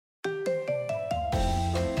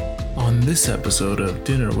On this episode of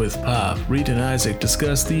Dinner with Pop, Reid and Isaac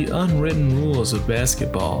discuss the unwritten rules of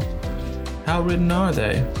basketball. How written are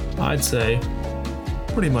they? I'd say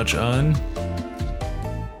pretty much un.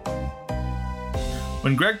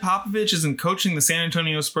 When Greg Popovich isn't coaching the San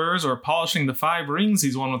Antonio Spurs or polishing the 5 rings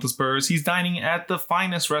he's won with the Spurs, he's dining at the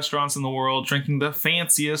finest restaurants in the world, drinking the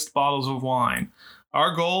fanciest bottles of wine.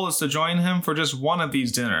 Our goal is to join him for just one of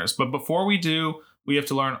these dinners, but before we do, we have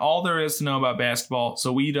to learn all there is to know about basketball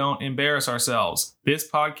so we don't embarrass ourselves. This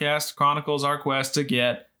podcast chronicles our quest to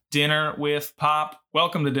get Dinner with Pop.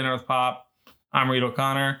 Welcome to Dinner with Pop. I'm Reid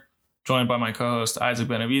O'Connor, joined by my co-host Isaac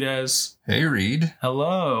Benavidez. Hey, Reid.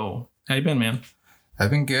 Hello. How you been, man?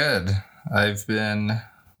 I've been good. I've been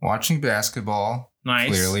watching basketball. Nice.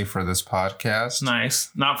 Clearly for this podcast.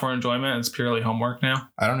 Nice. Not for enjoyment. It's purely homework now.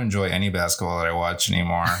 I don't enjoy any basketball that I watch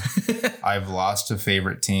anymore. I've lost a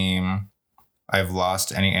favorite team. I've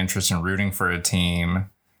lost any interest in rooting for a team.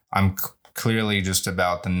 I'm clearly just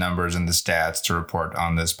about the numbers and the stats to report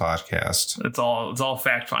on this podcast. It's all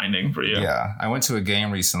fact finding for you. Yeah. I went to a game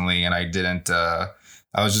recently and I didn't, I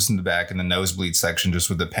was just in the back in the nosebleed section just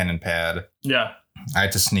with the pen and pad. Yeah. I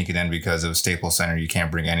had to sneak it in because of Staples Center. You can't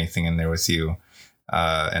bring anything in there with you.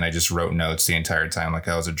 And I just wrote notes the entire time like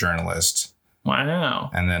I was a journalist.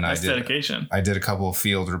 Wow. And then That's dedication. I did a couple of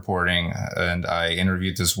field reporting and I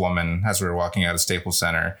interviewed this woman as we were walking out of Staples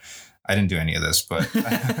Center. I didn't do any of this, but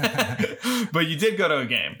but you did go to a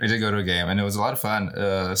game. I did go to a game and it was a lot of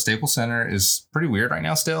fun. Staples Center is pretty weird right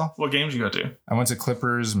now still. What game did you go to? I went to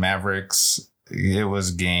Clippers, Mavericks. It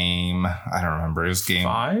was game, I don't remember. It was game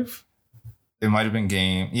 5? It might have been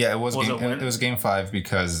game. Yeah, it was game. It was game 5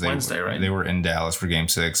 because Wednesday, right? They were in Dallas for game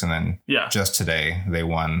 6, and then just today they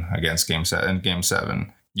won against game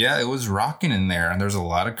 7. Yeah, it was rocking in there, and there's a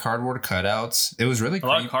lot of cardboard cutouts. It was really a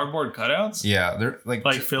lot of cardboard cutouts. Yeah, they're like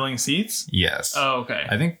filling seats. Yes. Oh, okay.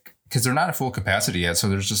 I think because they're not at full capacity yet, so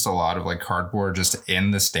there's just a lot of like cardboard just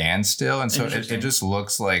in the stand still, and so it just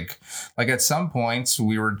looks like at some points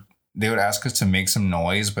they would ask us to make some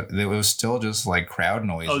noise, but it was still just like crowd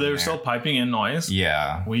noise. Oh, they were still piping in noise?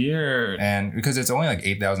 Yeah. Weird. And because it's only like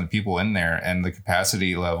 8,000 people in there and the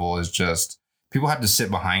capacity level is just, people have to sit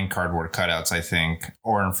behind cardboard cutouts, I think,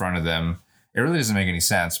 or in front of them. It really doesn't make any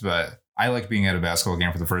sense, but I like being at a basketball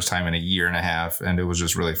game for the first time in a year and a half, and it was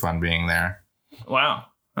just really fun being there. Wow.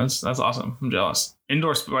 That's awesome. I'm jealous.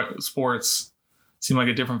 Indoor sports seem like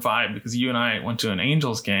a different vibe because you and I went to an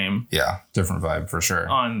Angels game. Yeah, different vibe for sure.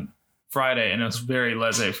 On Friday, and it was very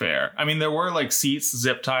laissez-faire. I mean, there were like seats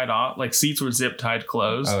zip tied off, like seats were zip tied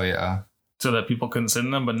closed. Oh yeah, so that people couldn't sit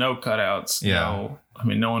in them, but no cutouts. Yeah,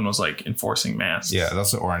 no one was like enforcing masks. Yeah,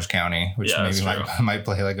 that's Orange County, which maybe might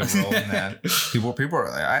play like a role in that. People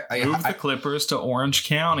are. I moved the Clippers to Orange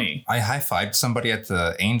County. I high-fived somebody at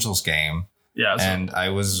the Angels game. Yeah, and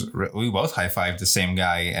we both high-fived the same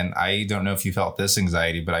guy, and I don't know if you felt this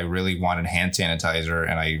anxiety, but I really wanted hand sanitizer,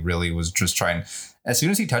 and I really was just trying. As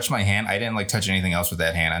soon as he touched my hand, I didn't like touch anything else with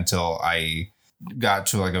that hand until I got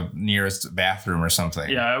to like a nearest bathroom or something.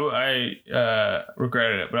 Yeah, I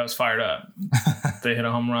regretted it, but I was fired up. They hit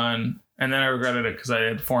a home run, and then I regretted it because I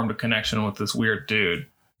had formed a connection with this weird dude.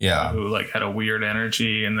 Yeah, who like had a weird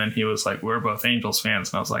energy, and then he was like, "We're both Angels fans,"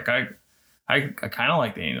 and I was like, I kind of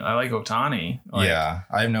like the Angels. I like Ohtani. Yeah,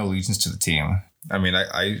 I have no allegiance to the team. I mean,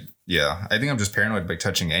 I think I'm just paranoid by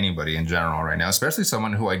touching anybody in general right now, especially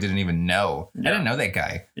someone who I didn't even know. Yeah. I didn't know that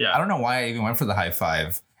guy. Yeah. I don't know why I even went for the high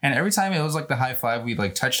five. And every time it was like the high five, we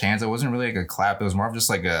like touched hands. It wasn't really like a clap. It was more of just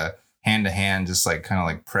like a hand to hand, just like kind of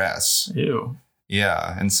like press. Ew.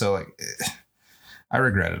 Yeah. And so like, I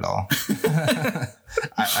regret it all.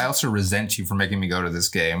 I also resent you for making me go to this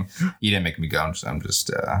game. You didn't make me go. I'm just.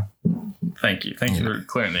 Thank you. Thank you for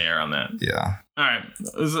clearing the air on that. Yeah. All right.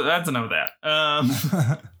 That's enough of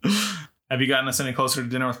that. Have you gotten us any closer to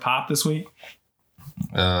Dinner with Pop this week?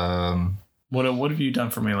 What have you done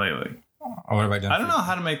for me lately? What have I done? I don't know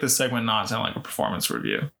how to make this segment not sound like a performance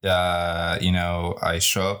review. I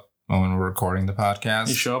show up when we're recording the podcast.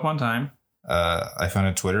 You show up on time. I found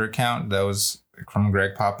a Twitter account that was from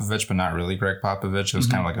Greg Popovich, but not really Greg Popovich. It was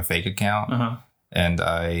kind of like a fake account. Uh-huh. And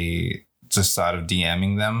I just thought of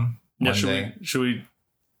DMing them. Yeah, should we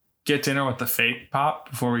get dinner with the fake Pop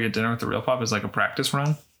before we get dinner with the real Pop as like a practice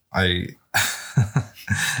run? I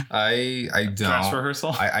don't. Dress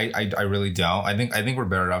rehearsal? I really don't. I think we're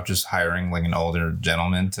better off just hiring like an older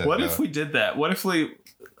gentleman to. What if we did that? What if we,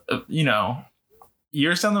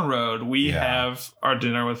 years down the road, we have our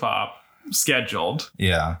Dinner with Pop scheduled.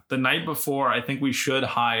 Yeah. The night before, I think we should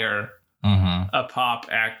hire a pop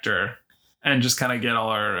actor and just kind of get all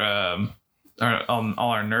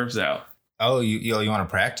our nerves out. Oh, you want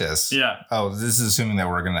to practice? Yeah. Oh, this is assuming that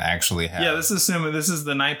we're going to actually have. Yeah, this is assuming this is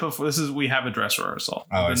the night before. We have a dress rehearsal.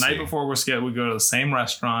 Oh, the night before we're scheduled, we go to the same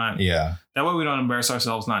restaurant. Yeah. That way we don't embarrass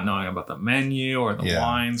ourselves not knowing about the menu or the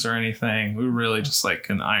wines or anything. We really just like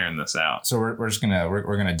can iron this out. So we're just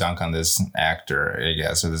we're gonna dunk on this actor, I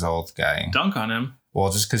guess, or this old guy. Dunk on him. Well,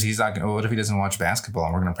 just because he's not gonna. What if he doesn't watch basketball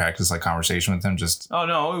and we're gonna practice like conversation with him? Just oh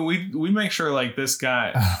no, we make sure like this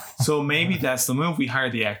guy. So maybe that's the move. We hire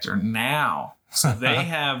the actor now, so they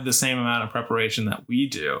have the same amount of preparation that we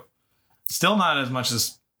do. Still not as much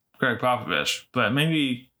as Greg Popovich, but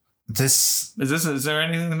maybe is there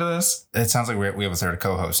anything to this? It sounds like we have a third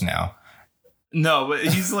co-host now. No, but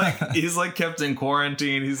he's like kept in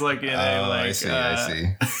quarantine. He's like in a like. I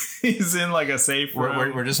see. He's in like a safe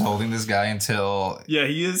room. We're just holding this guy until. Yeah,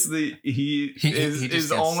 he is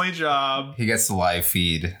his only job. He gets the live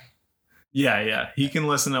feed. Yeah. He can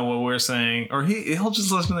listen to what we're saying, or he'll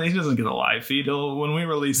just listen. He doesn't get a live feed. When we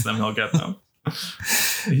release them, he'll get them.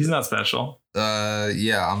 He's not special.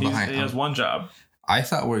 Yeah, I'm behind. He has one job. I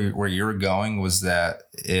thought where you were going was that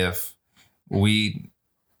if we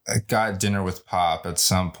got dinner with Pop at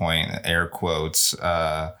some point, air quotes,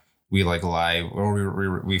 we like live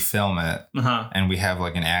or we film it and we have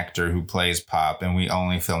like an actor who plays Pop and we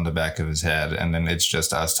only film the back of his head. And then it's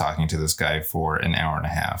just us talking to this guy for an hour and a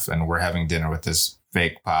half and we're having dinner with this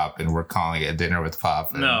fake Pop and we're calling it dinner with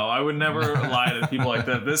Pop. No, I would never lie to people like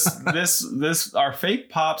that. This our fake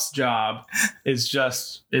Pop's job is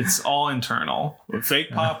just, it's all internal.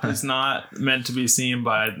 Fake Pop is not meant to be seen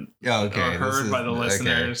by or heard by the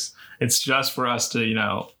listeners. Okay. It's just for us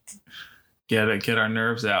to, get our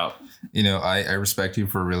nerves out. I respect you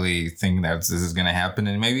for really thinking that this is going to happen,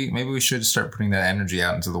 and maybe we should start putting that energy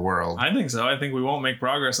out into the world. I think so. I think we won't make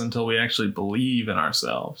progress until we actually believe in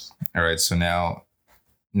ourselves. All right, so now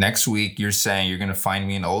next week you're saying you're going to find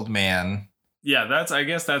me an old man. Yeah, I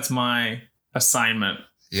guess that's my assignment.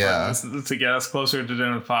 Yeah, to get us closer to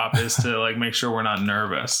dinner with Pop is to like make sure we're not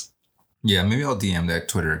nervous. Yeah, maybe I'll DM that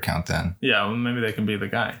Twitter account then. Yeah, well, maybe they can be the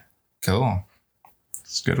guy. Cool.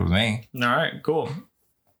 It's good with me. All right, cool.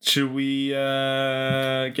 Should we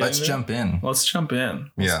Let's jump in. Let's jump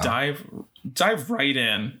in. Let's dive right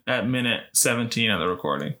in at minute 17 of the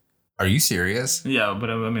recording. Are you serious? Yeah, but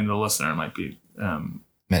I mean the listener might be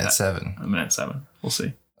minute 7. Minute 7. We'll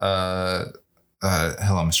see. Hello,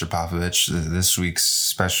 Mr. Popovich. This week's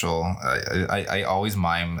special. I always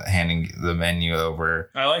mime handing the menu over.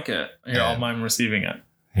 I like it. I'll mime receiving it.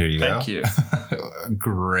 Here you go. Thank you.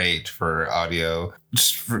 Great for audio.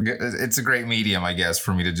 It's a great medium, I guess,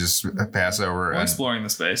 for me to just pass over. We're exploring the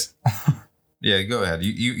space. Yeah, go ahead.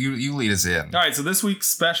 You lead us in. All right, so this week's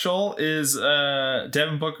special is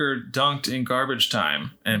Devin Booker dunked in garbage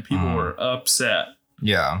time, and people were upset.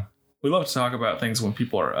 Yeah. We love to talk about things when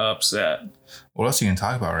people are upset. What else are you going to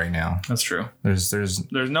talk about right now? That's true. There's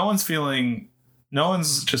no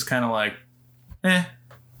one's just kind of like,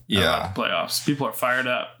 yeah. The playoffs. People are fired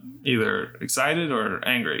up, either excited or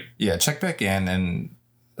angry. Yeah, check back in and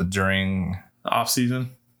during the off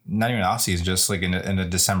season. Not even off season, just like in a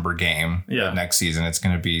December game. Yeah. Next season, it's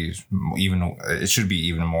going to be it should be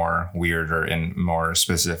even more weirder and more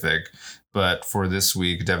specific. But for this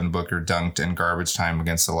week, Devin Booker dunked in garbage time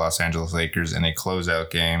against the Los Angeles Lakers in a closeout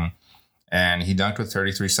game. And he dunked with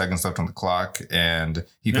 33 seconds left on the clock, and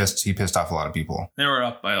he pissed off a lot of people. They were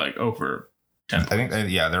up by like over 10 points.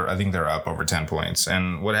 I think they're up over 10 points.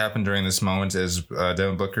 And what happened during this moment is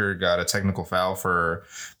Devin Booker got a technical foul for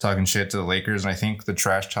talking shit to the Lakers. And I think the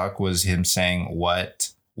trash talk was him saying,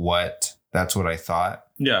 what, that's what I thought.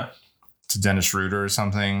 Yeah. To Dennis Schroeder or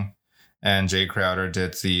something. And Jay Crowder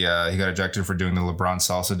did he got ejected for doing the LeBron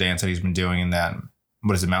salsa dance that he's been doing in that,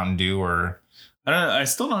 what is it, Mountain Dew or... I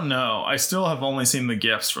still don't know. I still have only seen the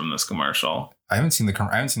GIFs from this commercial. I haven't seen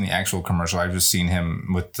the actual commercial. I've just seen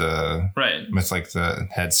him with with like the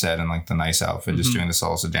headset and like the nice outfit, just doing the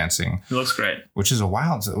salsa dancing. It looks great. Which is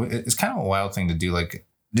it's kind of a wild thing to do. Like,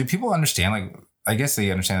 do people understand? Like, I guess they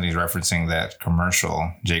understand that he's referencing that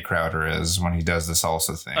commercial Jay Crowder is when he does the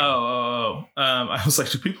salsa thing. I was like,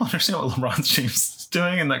 do people understand what LeBron James is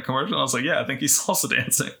doing in that commercial? And I was like, yeah, I think he's salsa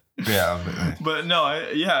dancing. Yeah, but no,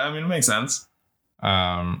 I mean, it makes sense.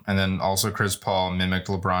 And then also Chris Paul mimicked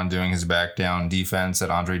LeBron doing his back down defense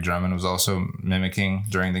that Andre Drummond was also mimicking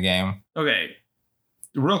during the game. Okay,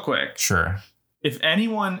 real quick. Sure. If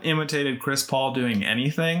anyone imitated Chris Paul doing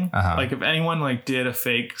anything, like if anyone like did a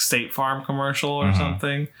fake State Farm commercial or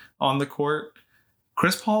something on the court,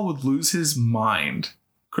 Chris Paul would lose his mind.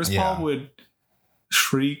 Chris Paul would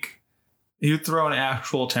shriek. He would throw an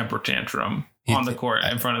actual temper tantrum. on the court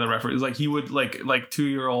in front of the referee. Like he would like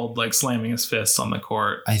 2-year-old like slamming his fists on the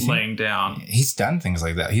court, laying down. He's done things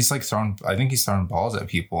like that. He's like I think he's thrown balls at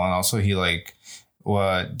people, and also he like.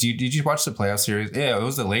 Did you watch the playoff series? Yeah, it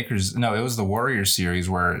was the Lakers. No, it was the Warriors series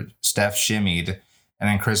where Steph shimmied, and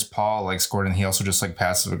then Chris Paul like scored, and he also just like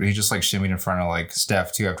passed. He just like shimmied in front of like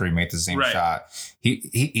Steph too after he made the same shot.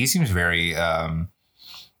 He seems very he's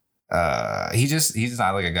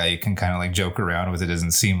not like a guy you can kind of like joke around with. It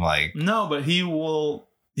doesn't seem like. No, but he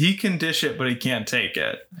can dish it, but he can't take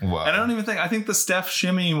it. Wow. And I think the Steph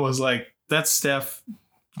shimmy was like, that's Steph.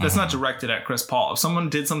 That's not directed at Chris Paul. If someone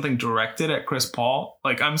did something directed at Chris Paul,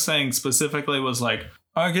 like I'm saying specifically was like,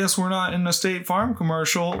 I guess we're not in a State Farm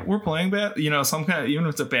commercial. We're playing bad. You know, some kind of, even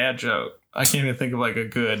if it's a bad joke, I can't even think of like a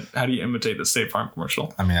good, how do you imitate the State Farm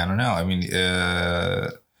commercial? I mean, I don't know. I mean,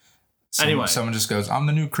 anyway, someone just goes, I'm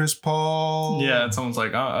the new Chris Paul. Yeah. And someone's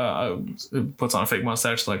like, puts on a fake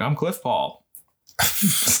mustache. Like, I'm Cliff Paul.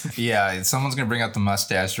 Yeah, someone's gonna bring out the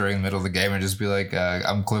mustache during the middle of the game and just be like,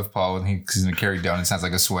 "I'm Cliff Paul," and he's gonna carry down. It sounds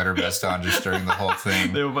like a sweater vest on just during the whole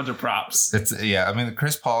thing. They have a bunch of props. I mean,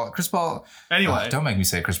 Chris Paul. Anyway, don't make me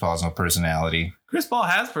say Chris Paul has no personality. Chris Paul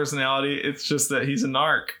has personality. It's just that he's a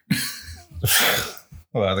narc.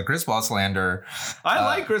 Well, the Chris Paul slander. I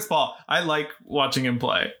like Chris Paul. I like watching him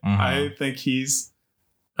play. Mm-hmm. I think he's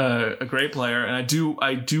a great player, and I do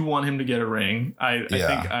want him to get a ring. I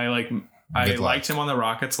think I liked him on the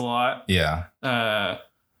Rockets a lot. Yeah. I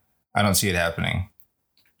don't see it happening.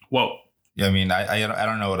 Whoa. Yeah, I mean, I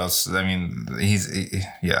don't know what else. I mean, he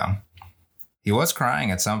was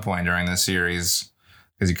crying at some point during the series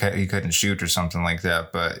because he couldn't shoot or something like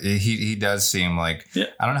that. But he does seem like,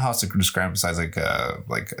 I don't know how else to describe him besides like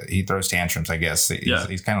he throws tantrums, I guess.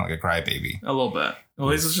 He's kind of like a crybaby. A little bit.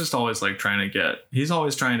 Well, he's just always like trying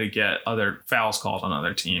to get other fouls called on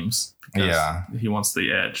other teams. Yeah. He wants the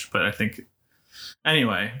edge. But I think,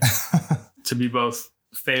 anyway, to be both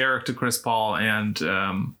fair to Chris Paul and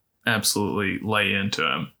absolutely lay into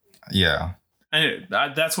him. Yeah. And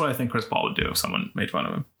that's what I think Chris Paul would do if someone made fun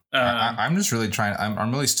of him. I'm just really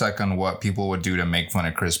I'm really stuck on what people would do to make fun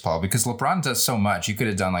of Chris Paul, because LeBron does so much. You could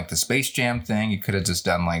have done like the Space Jam thing. You could have just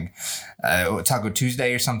done like Taco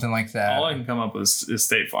Tuesday or something like that. All I can come up with is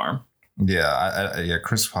State Farm. Yeah.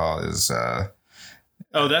 Chris Paul is.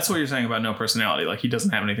 Oh, that's what you're saying about no personality. Like he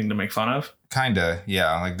doesn't have anything to make fun of. Kinda.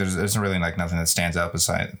 Yeah. Like there's really like nothing that stands out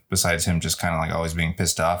besides him just kind of like always being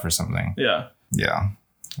pissed off or something. Yeah. Yeah.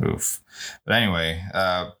 Oof. But anyway,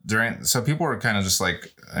 so people were kind of just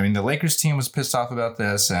like, I mean, the Lakers team was pissed off about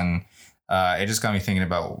this, and it just got me thinking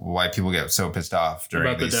about why people get so pissed off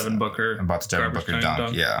during the Devin Booker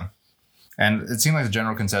dunk. Yeah. And it seemed like the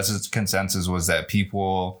general consensus was that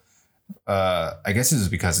people, I guess it was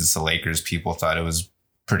because it's the Lakers, people thought it was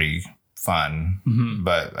pretty fun,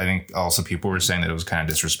 but I think also people were saying that it was kind of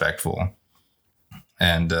disrespectful.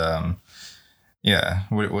 And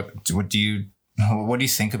what do you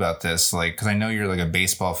think about this? Like, because I know you're like a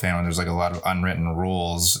baseball fan and there's like a lot of unwritten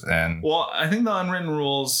rules. And well, I think unwritten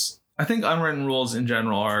rules in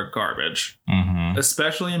general are garbage,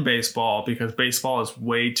 especially in baseball, because baseball is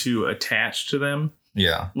way too attached to them.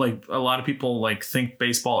 Yeah. Like a lot of people like think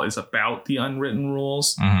baseball is about the unwritten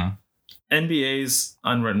rules. NBA's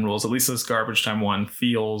unwritten rules, at least this garbage time one,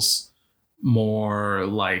 feels more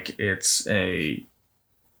like it's hey,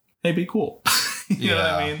 be cool. You know what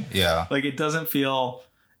I mean? Yeah. Like it doesn't feel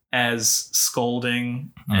as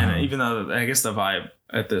scolding. And even though I guess the vibe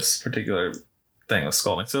at this particular thing was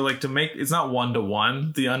scolding. So like it's not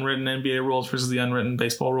 1-to-1, the unwritten NBA rules versus the unwritten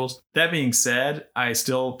baseball rules. That being said, I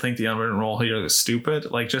still think the unwritten rule here is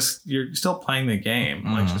stupid. Like you're still playing the game.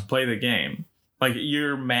 Like just play the game. Like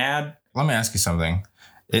you're mad. Let me ask you something.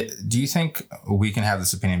 Do you think we can have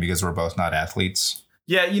this opinion because we're both not athletes?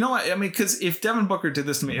 Yeah, you know what? I mean, because if Devin Booker did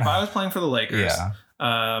this to me, if I was playing for the Lakers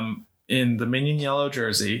in the Minion Yellow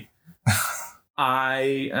jersey,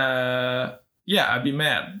 I'd be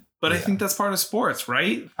mad. But I think that's part of sports,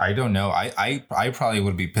 right? I don't know. I probably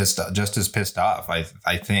would be just as pissed off,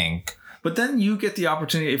 I think. But then you get the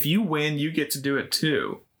opportunity. If you win, you get to do it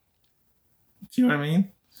too. Do you know what I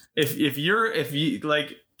mean? If you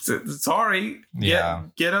like, sorry,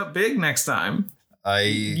 get up big next time.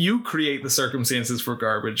 You create the circumstances for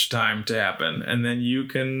garbage time to happen, and then you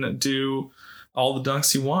can do all the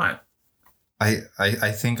dunks you want.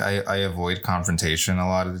 I think I avoid confrontation a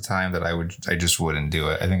lot of the time. That I just wouldn't do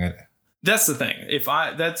it. I think that's the thing. If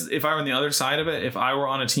I were on the other side of it, if I were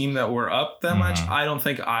on a team that were up that much, I don't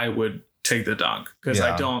think I would take the dunk, because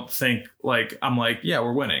I don't think like I'm like, yeah,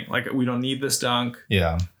 we're winning. Like we don't need this dunk.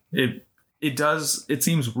 Yeah. It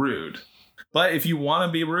seems rude, but if you want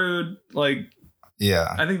to be rude, like.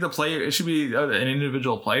 Yeah. I think it should be an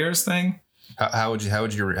individual player's thing. How would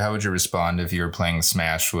you respond if you were playing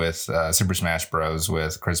Smash with Super Smash Bros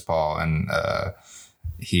with Chris Paul and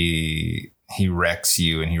he wrecks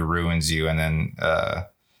you and he ruins you and then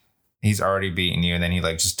he's already beaten you and then he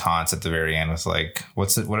like just taunts at the very end with like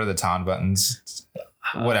what are the taunt buttons?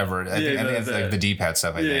 Whatever. I think it's like the D-pad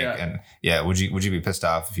stuff. I think. And yeah, would you be pissed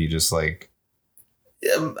off if you just like?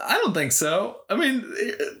 Yeah, I don't think so. I mean,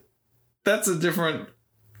 that's a different.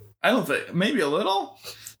 I don't think maybe a little.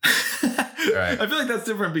 Right. I feel like that's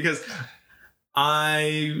different because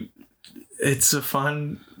it's a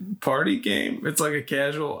fun party game. It's like a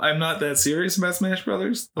casual. I'm not that serious about Smash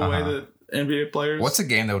Brothers the way that NBA players. What's a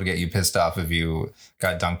game that would get you pissed off if you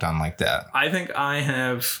got dunked on like that? I think I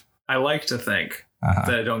like to think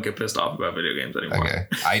that I don't get pissed off about video games anymore. Okay,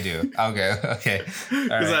 I do. Okay.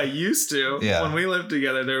 Because I used to. Yeah. When we lived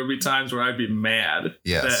together, there would be times where I'd be mad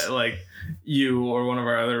that like you or one of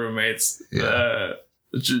our other roommates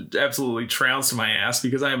absolutely trounced my ass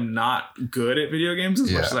because I am not good at video games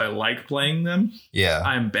as much as I like playing them. Yeah.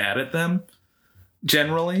 I'm bad at them.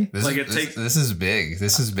 Generally. This is big.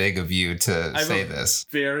 This is big of you to say this.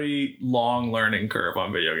 Very long learning curve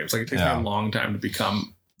on video games. Like it takes me a long time to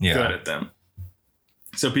become good at them.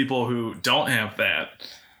 So people who don't have that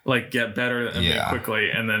like get better than me quickly,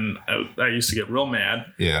 and then I used to get real mad.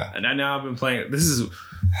 Yeah. And now I've been playing. This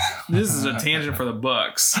is a tangent for the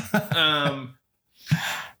books.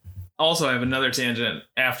 Also, I have another tangent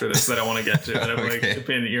after this that I want to get to that I'm like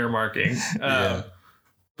been earmarking.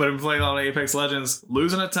 But I'm playing a lot of Apex Legends,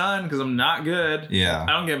 losing a ton because I'm not good. Yeah.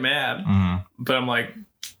 I don't get mad, but I'm like,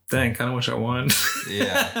 dang, kind of wish I won.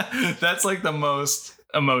 Yeah. That's like the most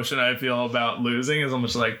emotion I feel about losing is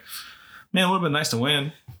almost like, man, it would have been nice to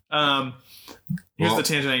win. Here's the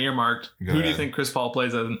tangent I earmarked. Who do you think Chris Paul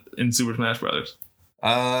plays in Super Smash Brothers?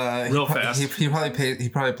 Real fast. He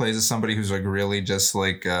probably plays as somebody who's like really just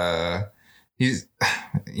like he's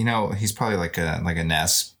probably like a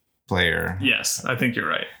NES player. Yes, I think you're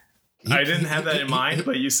right. I didn't have that in mind,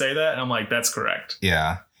 but you say that and I'm like, that's correct.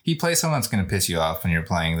 Yeah. He plays someone that's going to piss you off when you're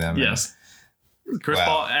playing them. Yes. Chris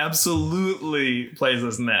Paul absolutely plays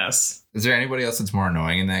as NES. Is there anybody else that's more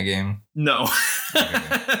annoying in that game? No.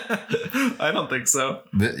 I don't think so.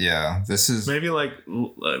 This is... Maybe like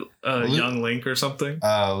young Link or something.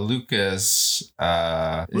 Lucas...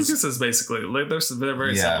 Lucas is basically... Like, they're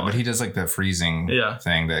very similar. Yeah, but he does like the freezing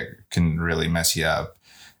thing that can really mess you up.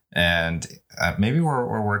 And maybe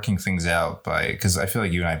we're working things out because I feel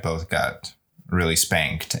like you and I both got really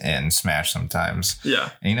spanked in Smash sometimes. Yeah.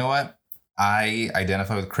 And you know what? I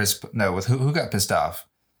identify with who got pissed off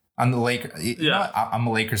on the Lakers. I'm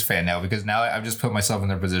a Lakers fan now because now I've just put myself in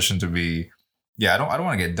their position to be. Yeah, I don't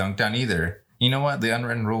want to get dunked on either. You know what? The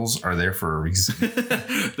unwritten rules are there for a reason.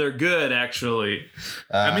 They're good, actually.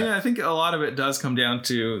 I mean, I think a lot of it does come down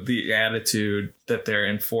to the attitude that they're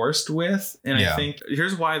enforced with, and I think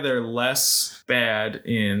here's why they're less bad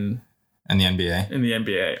in the NBA. In the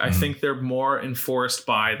NBA, I think they're more enforced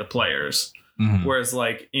by the players. Mm-hmm. Whereas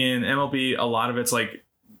like in MLB, a lot of it's like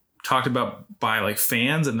talked about by like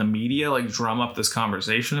fans and the media, like drum up this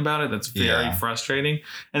conversation about it. That's very frustrating.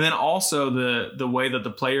 And then also the way that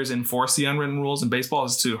the players enforce the unwritten rules in baseball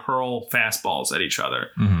is to hurl fastballs at each other,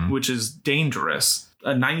 which is dangerous.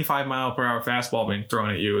 A 95-mile-per-hour fastball being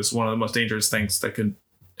thrown at you is one of the most dangerous things that could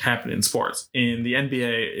happen in sports. In the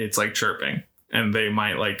NBA, it's like chirping, and they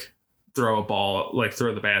might like throw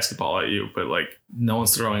the basketball at you, but like no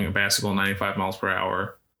one's throwing a basketball 95 miles per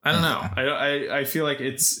hour. I don't know. I feel like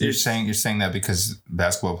you're saying that because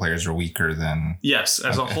basketball players are weaker than... Yes.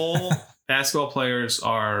 As a whole, basketball players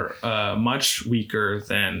are much weaker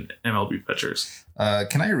than MLB pitchers.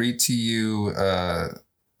 Can I read to you?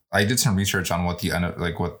 I did some research on what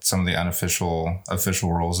some of the unofficial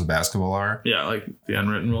rules of basketball are. Yeah, like the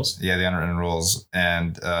unwritten rules. Yeah, the unwritten rules.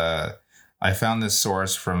 And I found this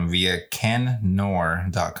source via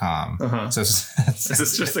kennor.com. So is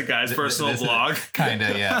this just a guy's personal blog? Kind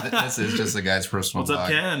of, yeah. This is just a guy's personal blog.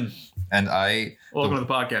 What's up, Ken? And welcome to the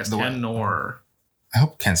podcast, Ken Nor. I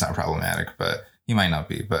hope Ken's not problematic, but he might not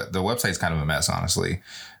be. But the website's kind of a mess, honestly.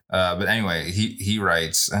 But anyway, he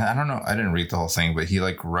writes, and I don't know, I didn't read the whole thing, but he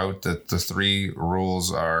wrote that the 3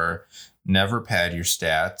 rules are never pad your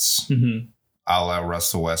stats, a la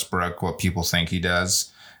Russell Westbrook, what people think he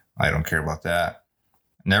does. I don't care about that.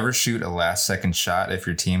 Never shoot a last second shot if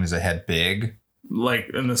your team is ahead big.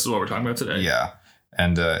 And this is what we're talking about today. Yeah.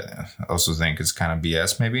 And also think it's kind of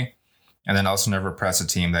BS maybe. And then also never press a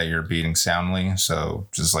team that you're beating soundly. So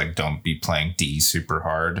just don't be playing D super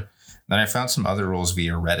hard. Then I found some other rules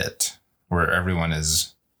via Reddit where everyone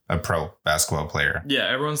is a pro basketball player.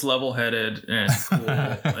 Yeah, everyone's level-headed and cool.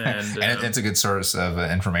 and it's a good source of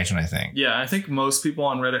information, I think. Yeah, I think most people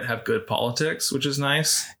on Reddit have good politics, which is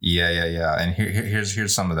nice. Yeah. And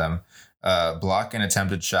here's some of them. Block an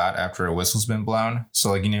attempted shot after a whistle's been blown.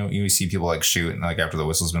 So like, you see people like shoot and like after the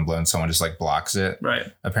whistle's been blown, someone just like blocks it. Right.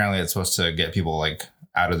 Apparently it's supposed to get people like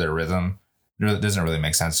out of their rhythm. It doesn't really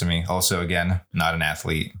make sense to me. Also, again, not an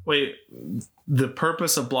athlete. Wait, the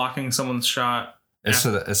purpose of blocking someone's shot is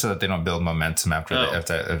so that they don't build momentum after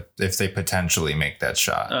if they potentially make that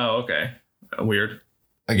shot. Oh, okay. Weird.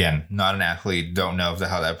 Again, not an athlete. Don't know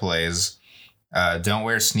how that plays. Don't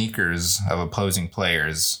wear sneakers of opposing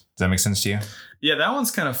players. Does that make sense to you? Yeah, that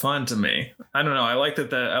one's kind of fun to me. I don't know. I like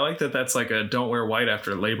that that's like a don't wear white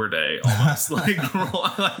after Labor Day almost. Like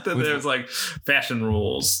I like that there's like fashion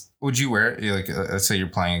rules. Would you wear like let's say you're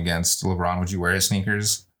playing against LeBron? Would you wear his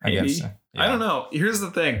sneakers? Maybe. Yeah. I don't know. Here's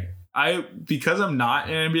the thing. Because I'm not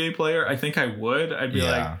an NBA player, I think I would. I'd be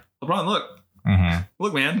like, LeBron, look. Mm-hmm.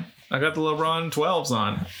 Look, man. I got the LeBron 12s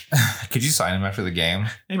on. Could you sign him after the game?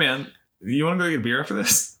 Hey, man. You want to go get a beer after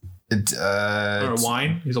this? Or a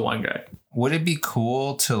wine? He's a wine guy. Would it be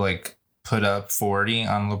cool to like put up 40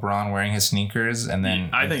 on LeBron wearing his sneakers and then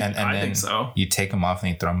I think so. You take them off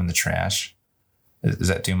and you throw them in the trash? Is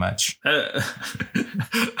that too much? I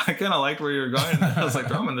kind of liked where you were going. I was like,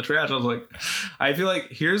 throw them in the trash. I was like, I feel like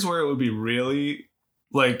here's where it would be really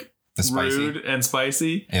like rude and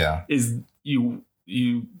spicy. Yeah. Is you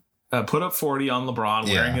put up 40 on LeBron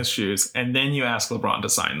wearing his shoes, and then you ask LeBron to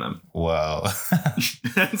sign them. Whoa.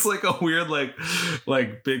 It's like a weird,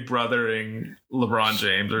 like big brothering LeBron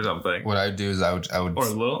James or something. What I would do is I would or a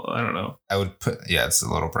little, I don't know. I would it's a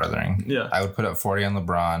little brothering. Yeah. I would put up 40 on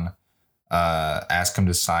LeBron, ask him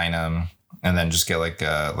to sign him, and then just get like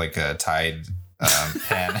a Tide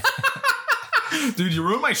pen. Dude, you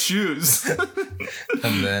ruined my shoes.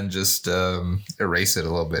 And then just erase it a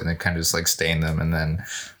little bit and then kind of just like stain them and then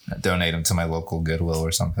donate them to my local Goodwill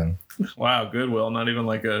or something. Wow, Goodwill, not even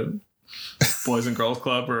like a Boys and Girls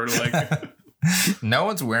Club or like... No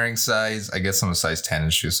one's wearing I guess I'm a size 10 in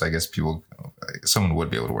shoes, so I guess someone would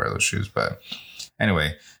be able to wear those shoes. But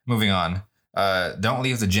anyway, moving on. Don't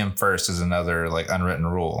leave the gym first is another like unwritten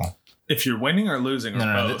rule. If you're winning or losing,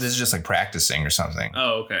 no, this is just like practicing or something.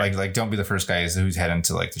 Oh, okay. Like don't be the first guy who's heading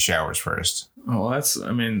to like the showers first. Oh,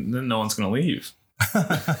 then no one's gonna leave.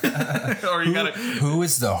 Or you gotta. Who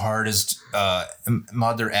is the hardest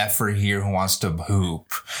mother effer here who wants to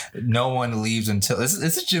hoop? No one leaves until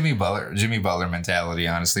it's a Jimmy Butler mentality.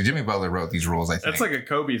 Honestly, Jimmy Butler wrote these rules. I think that's like a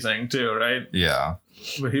Kobe thing too, right? Yeah,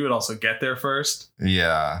 but he would also get there first.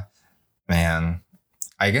 Yeah, man.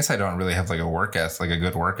 I guess I don't really have like a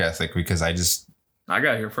good work ethic because I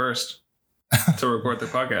got here first to record the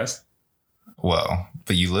podcast. Well,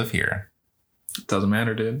 but you live here. Doesn't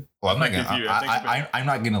matter, dude. Well, I'm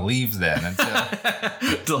not gonna leave then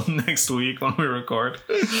until next week when we record.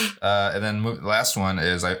 And then the last one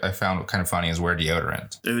is I found kind of funny is wear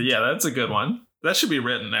deodorant. Yeah, that's a good one. That should be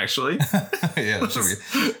written, actually. Yeah, that should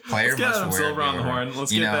be. Player Let's get Adam Silver on the horn.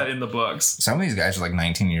 Let's get that in the books. Some of these guys are like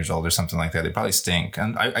 19 years old or something like that. They probably stink.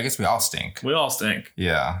 And I guess we all stink. We all stink.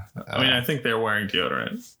 Yeah. I mean, I think they're wearing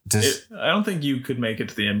deodorant. I don't think you could make it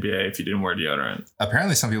to the NBA if you didn't wear deodorant.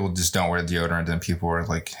 Apparently, some people just don't wear deodorant, and people are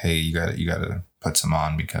like, "Hey, you gotta put some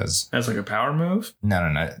on because." That's like a power move. No.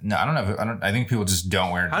 I don't know. I think people just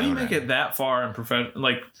don't wear deodorant. How do you make it that far in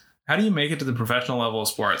how do you make it to the professional level of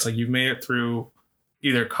sports? Like you've made it through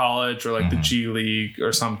either college or like the G League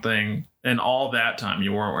or something, and all that time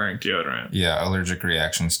you weren't wearing deodorant. Yeah, allergic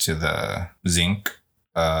reactions to the zinc.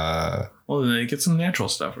 Well, then you get some natural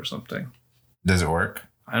stuff or something. Does it work?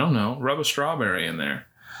 I don't know. Rub a strawberry in there.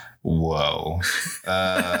 Whoa.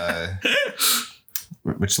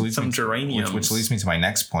 Which leads some geraniums. Which leads me to my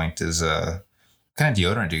next point is what kind of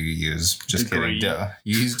deodorant do you use? Just Degree. Kidding.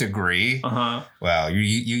 You use Degree? Uh-huh. Wow. You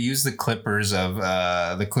use the Clippers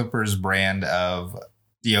brand of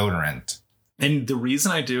deodorant. And the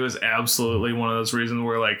reason I do is absolutely one of those reasons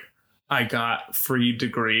where like I got free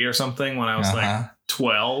Degree or something when I was like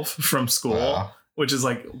 12 from school. Wow. Which is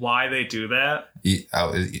like why they do that.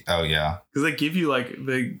 Oh yeah. Because they give you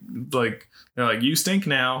they're like, you stink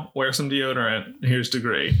now. Wear some deodorant. Here's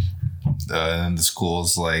Degree. And the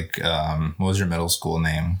school's like, what was your middle school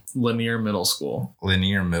name? Lanier Middle School.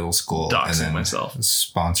 Doxing myself.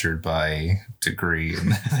 Sponsored by Degree.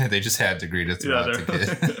 And they just had Degree to throw out to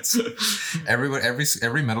kids.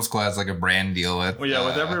 Every middle school has like a brand deal with. Well, yeah,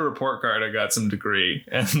 with every report card, I got some Degree.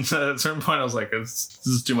 And at a certain point, I was like, this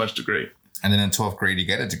is too much Degree. And then in 12th grade, you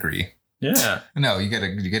get a degree. Yeah. No, you get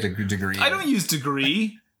a degree. I don't use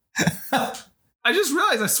Degree. I just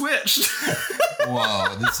realized I switched.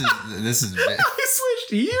 Whoa, this is big. I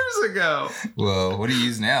switched years ago. Whoa, what do you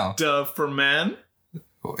use now? Dove for men.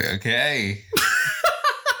 Okay.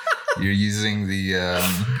 You're using the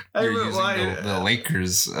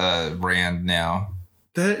Lakers brand now.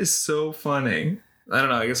 That is so funny. I don't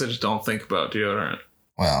know. I guess I just don't think about deodorant.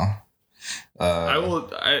 Well,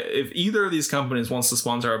 if either of these companies wants to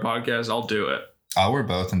sponsor our podcast, I'll do it. I'll wear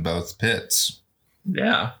both in both pits.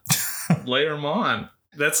 Yeah. Later on.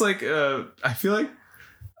 That's like, I feel like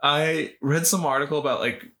I read some article about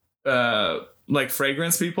like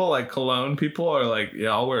fragrance people, like cologne people are like, yeah,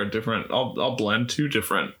 I'll wear a different, I'll blend 2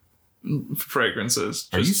 different fragrances.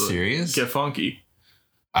 Are you serious? Get funky.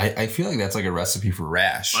 I feel like that's like a recipe for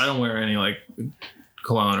rash. I don't wear any like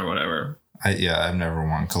cologne or whatever. I've never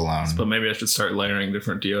worn cologne. But maybe I should start layering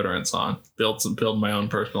different deodorants on. Build my own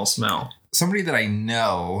personal smell. Somebody that I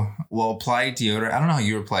know will apply deodorant. I don't know how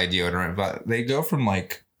you apply deodorant, but they go from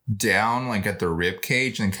like down like at the rib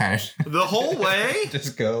cage and kind of the whole way.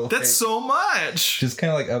 Just go. That's like, so much. Just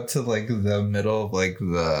kind of like up to like the middle of like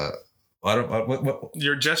the. What?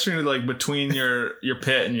 You're gesturing like between your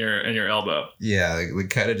pit and your elbow. Yeah, like, we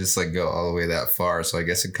kind of just like go all the way that far. So I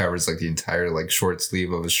guess it covers like the entire like short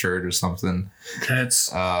sleeve of a shirt or something. But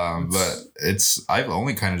I've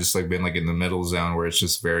only kind of just like been like in the middle zone where it's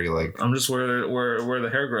just very like I'm just where the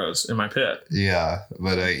hair grows in my pit. Yeah,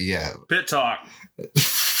 but yeah. Pit talk.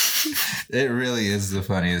 It really is the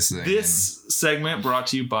funniest thing. This segment brought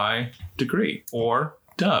to you by Degree or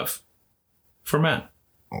Dove for men.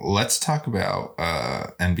 Let's talk about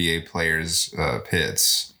NBA players'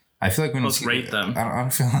 pits. I feel like we don't Let's rate them. I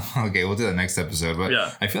don't feel okay. We'll do that next episode. But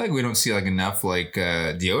yeah. I feel like we don't see like enough like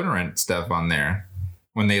deodorant stuff on there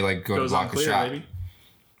when they like go to block a shot. Baby.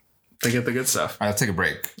 They get the good stuff. All right, let's take a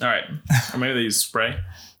break. All right, or maybe they use spray.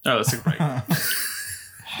 Oh, let's take a break.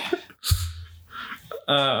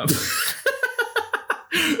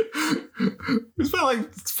 We spent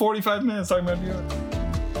like 45 minutes talking about deodorant.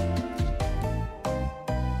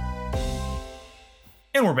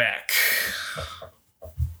 And we're back.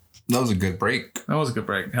 That was a good break.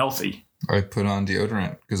 Healthy. I put on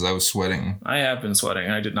deodorant because I was sweating. I have been sweating.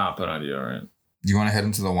 I did not put on deodorant. Do you want to head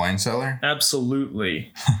into the wine cellar?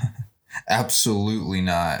 Absolutely. Absolutely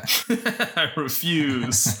not. I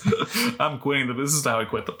refuse. I'm quitting. This is how I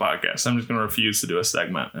quit the podcast. I'm just going to refuse to do a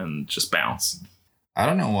segment and just bounce. I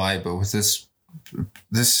don't know why, but with this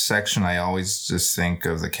section, I always just think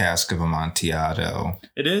of the cask of Amontillado.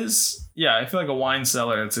 It is. Yeah, I feel like a wine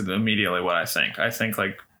cellar, it's immediately what I think. I think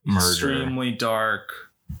like murder. Extremely dark,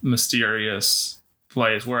 mysterious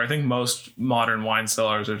place where I think most modern wine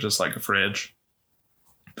cellars are just like a fridge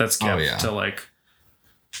that's kept to like,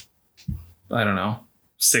 I don't know,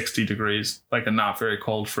 60 degrees, like a not very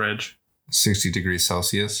cold fridge. 60 degrees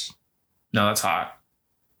Celsius? No, that's hot.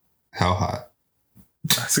 How hot?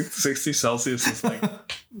 60 Celsius is like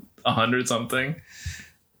 100 something.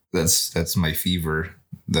 That's my fever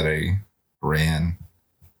that I ran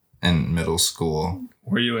in middle school.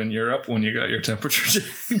 Were you in Europe when you got your temperature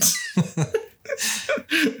changed?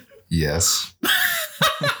 Yes.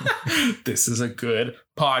 This is a good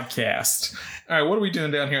podcast. All right, what are we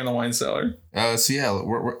doing down here in the wine cellar? So yeah,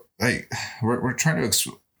 we're trying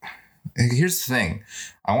to. Here's the thing.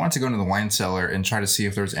 I wanted to go into the wine cellar and try to see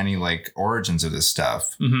if there's any like origins of this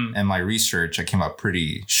stuff. Mm-hmm. And my research, I came up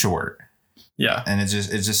pretty short. Yeah. And it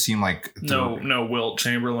just seemed like no Wilt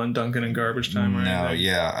Chamberlain dunking in garbage time or anything.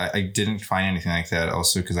 Yeah. I didn't find anything like that.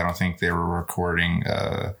 Also, because I don't think they were recording.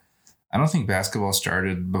 I don't think basketball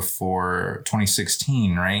started before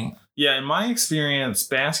 2016, right? Yeah, in my experience,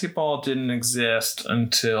 basketball didn't exist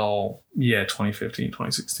until 2015,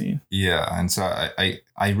 2016. Yeah, and so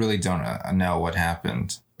I really don't know what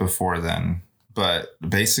happened before then. But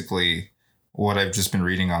basically, what I've just been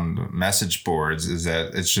reading on the message boards is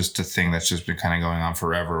that it's just a thing that's just been kind of going on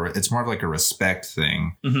forever. It's more of like a respect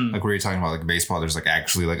thing. Mm-hmm. Like where you're talking about like baseball, there's like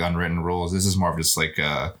actually like unwritten rules. This is more of just like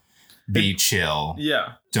be chill.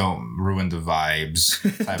 Yeah. Don't ruin the vibes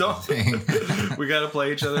type of thing. We got to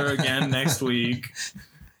play each other again next week.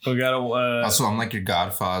 We got to... Also, I'm like your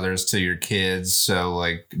godfathers to your kids, so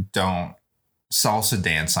like don't salsa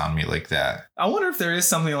dance on me like that. I wonder if there is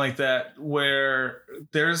something like that where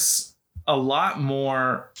there's a lot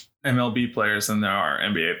more MLB players than there are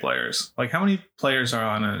NBA players. Like how many players are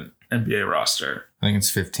on an NBA roster? I think it's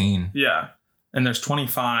 15. Yeah. And there's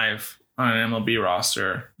 25 on an MLB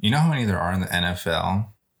roster. You know how many there are in the NFL?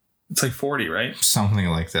 It's like 40, right? Something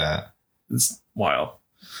like that. It's wild.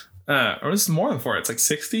 Or it's more than 40. It's like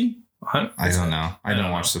 60? I don't know. I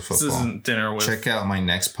don't watch the football. This isn't Dinner with... Check out my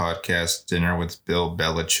next podcast, Dinner with Bill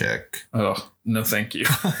Belichick. Oh, no, thank you.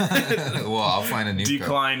 Well, I'll find a new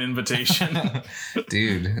decline invitation.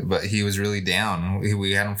 Dude, but he was really down.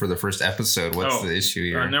 We had him for the first episode. What's the issue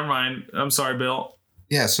here? Never mind. I'm sorry, Bill.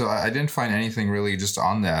 Yeah, so I didn't find anything really just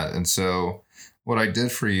on that. And so what I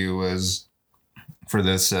did for you was, for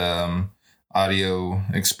this audio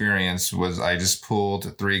experience, was I just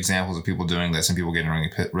pulled 3 examples of people doing this and people getting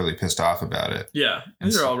really pissed off about it. Yeah,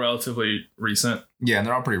 these are all relatively recent. Yeah, and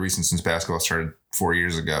they're all pretty recent since basketball started 4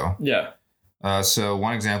 years ago. Yeah. So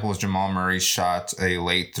one example is Jamal Murray shot a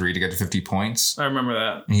late 3 to get to 50 points. I remember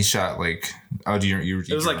that. And he shot like,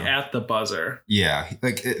 it was like at the buzzer. Yeah,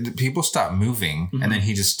 like people stopped moving, and then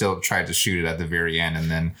he just still tried to shoot it at the very end,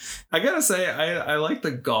 and then I gotta say, I like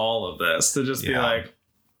the gall of this to just be like,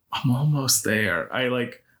 I'm almost there. I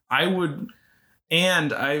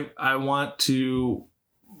want to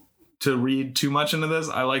read too much into this.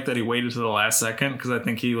 I like that he waited to the last second because I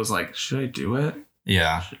think he was like, should I do it?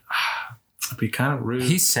 Yeah. It'd be kind of rude.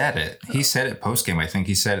 He said it. He said it post game. I think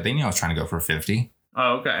he said it. They knew I was trying to go for 50.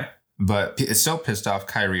 Oh, okay. But it still pissed off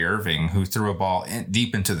Kyrie Irving, who threw a ball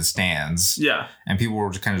deep into the stands. Yeah. And people were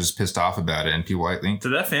just kind of just pissed off about it. And people, I think,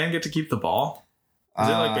 did that fan get to keep the ball? Is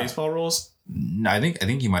it like baseball rules? No, I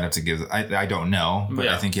think you might have to give. I don't know, but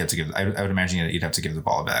I think you have to give. I would imagine you'd have to give the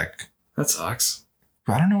ball back. That sucks.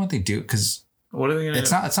 But I don't know what they do because what are they going to do?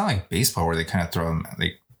 It's not like baseball where they kind of throw them.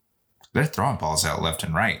 They're throwing balls out left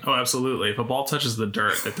and right. Oh, absolutely. If a ball touches the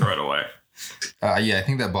dirt, they throw it away. Yeah, I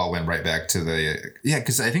think that ball went right back to the... Yeah,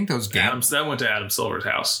 because I think those games... That went to Adam Silver's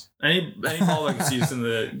house. Any ball that gets used in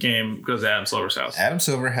the game goes to Adam Silver's house. Adam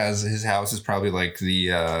Silver has... His house is probably like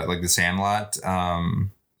the Sandlot...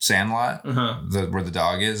 Sandlot, where the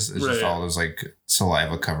dog is. It's just all those like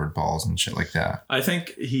saliva-covered balls and shit like that. I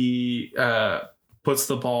think he puts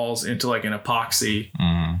the balls into like an epoxy,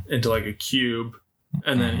 into like a cube,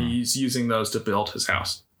 and then he's using those to build his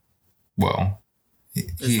house. Well,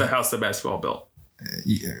 it's the house that basketball built.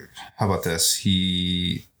 How about this?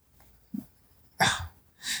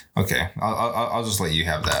 Okay, I'll just let you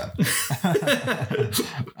have that.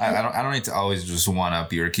 I don't need to always just one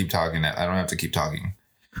up you or keep talking. I don't have to keep talking.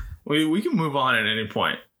 We can move on at any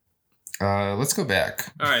point. Let's go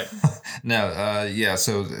back. All right. No, yeah.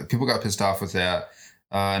 So people got pissed off with that.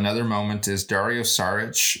 Another moment is Dario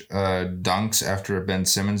Saric dunks after a Ben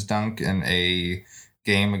Simmons dunk in a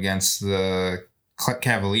game against the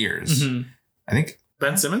Cavaliers. I think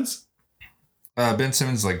Ben Simmons. Ben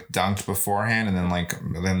Simmons like dunked beforehand, and then like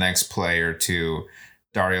the next play or two,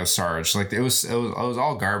 Dario Saric, like it was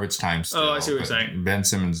all garbage time still. Oh, I see what you're saying. Ben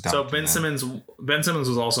Simmons dunked. So Ben Simmons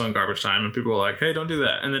was also in garbage time, and people were like, "Hey, don't do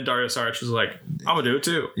that." And then Dario Saric was like, "I'm gonna do it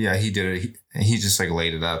too." Yeah, he did it. He just like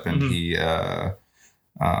laid it up, and he got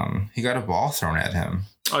a ball thrown at him.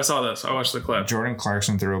 Oh, I saw this. I watched the clip. Jordan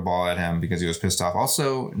Clarkson threw a ball at him because he was pissed off.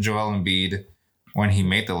 Also, Joel Embiid, when he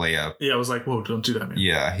made the layup. Yeah, I was like, whoa, don't do that, man.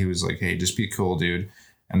 Yeah, he was like, hey, just be cool, dude.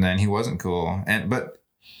 And then he wasn't cool. But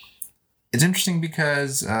it's interesting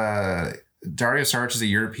because Dario Saric is a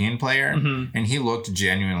European player, and he looked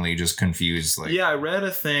genuinely just confused. Like, yeah, I read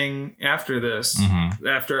a thing after this,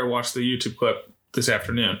 after I watched the YouTube clip this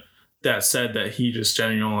afternoon, that said that he just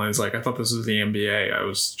genuinely was like, I thought this was the NBA. I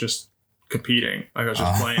was just competing. Like, I was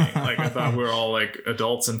just playing. Like, I thought we were all like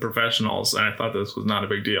adults and professionals, and I thought this was not a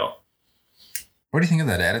big deal. What do you think of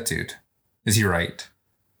that attitude? Is he right?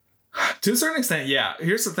 To a certain extent, yeah.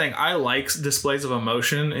 Here's the thing. I like displays of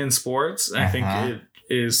emotion in sports. I think it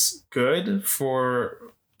is good for,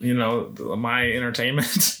 my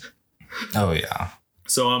entertainment. Oh, yeah.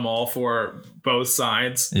 So I'm all for both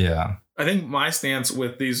sides. Yeah. I think my stance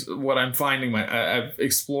with these, what I'm finding, I've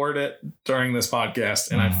explored it during this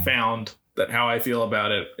podcast, and I've found that how I feel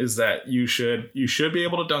about it is that you should be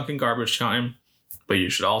able to dunk in garbage time, but you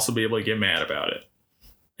should also be able to get mad about it.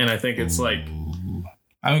 And I think it's like...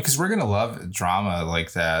 I mean, because we're going to love drama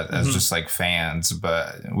like that as just like fans,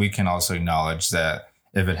 but we can also acknowledge that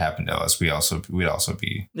if it happened to us, we'd also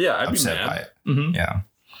be upset by it. Yeah.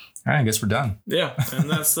 All right, I guess we're done. Yeah, and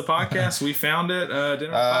that's the podcast. We found it.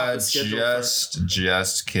 Didn't have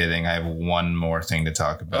just kidding. I have one more thing to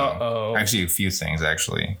talk about. Uh-oh. Actually, a few things,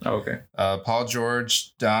 actually. Okay. Paul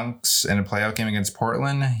George dunks in a playoff game against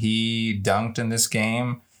Portland. He dunked in this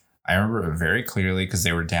game. I remember it very clearly because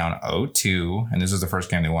they were down 0-2, and this was the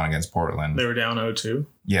first game they won against Portland. They were down 0-2?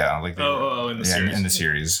 Yeah. Like in the series. In the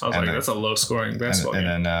series. I was that's a low-scoring basketball game.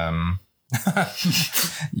 And then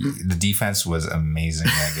the defense was amazing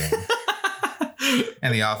that game.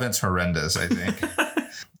 And the offense horrendous, I think.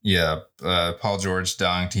 Yeah. Paul George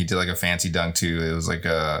dunked. He did like a fancy dunk, too. It was like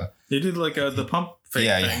a... He did like the pump fake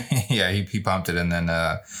thing. Yeah, he pumped it, and then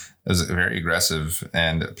It was very aggressive,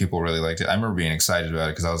 and people really liked it. I remember being excited about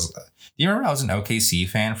it because do you remember I was an OKC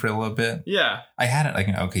fan for a little bit? Yeah. I had like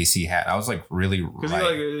an OKC hat. I was like really... Because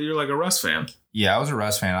you're like a Russ fan. Yeah, I was a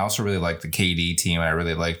Russ fan. I also really liked the KD team. I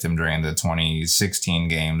really liked him during the 2016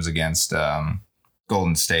 games against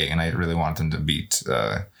Golden State, and I really want them to beat...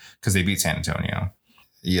 because they beat San Antonio.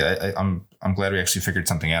 Yeah, I'm glad we actually figured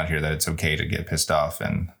something out here, that it's okay to get pissed off,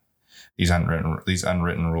 and these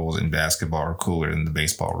unwritten rules in basketball are cooler than the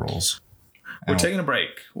baseball rules. We're taking a break.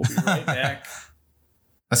 We'll be right back.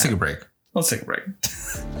 Let's take a break. Let's take a break.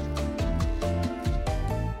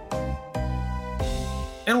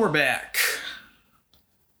 And we're back.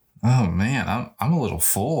 Oh man, I'm a little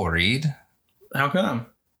full, Reed. How come?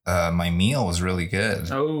 My meal was really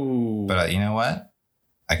good. Oh. But you know what?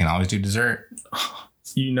 I can always do dessert.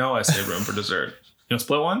 You know I save room for dessert. You want to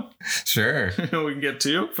split one? Sure. We can get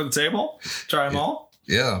 2 for the table. Try them all.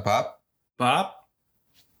 Yeah, Pop. Pop?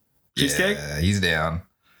 Cheesecake? Yeah, he's down.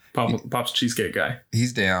 Pop's cheesecake guy.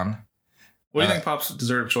 He's down. What do you think Pop's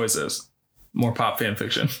dessert of choice is? More Pop fan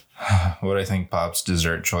fiction. What do I think Pop's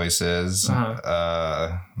dessert choice is?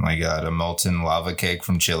 My God, a molten lava cake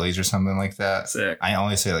from Chili's or something like that. Sick. I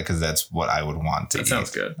only say that because that's what I would want to eat. That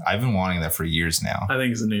sounds good. I've been wanting that for years now. I think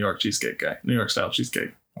he's a New York cheesecake guy. New York style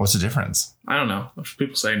cheesecake. What's the difference? I don't know.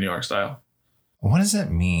 People say New York style. What does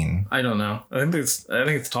that mean? I don't know. I think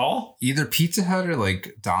it's tall. Either Pizza Hut or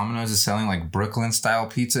like Domino's is selling like Brooklyn style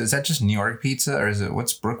pizza. Is that just New York pizza, or is it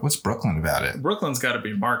what's Brooklyn about it? Brooklyn's got to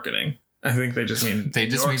be marketing. I think they just mean they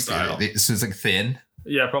just New York mean style. So it's like thin.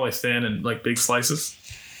 Yeah, probably thin and like big slices.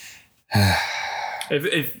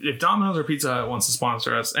 If Domino's or Pizza Hut wants to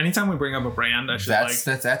sponsor us, anytime we bring up a brand, I should that's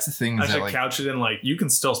the thing. I should couch it in like, you can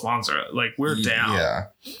still sponsor it. Like, we're down. Yeah.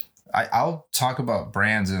 I'll talk about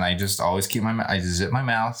brands, and I just always I just zip my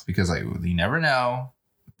mouth because you never know.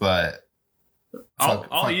 But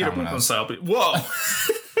I'll eat a Brooklyn style. Whoa.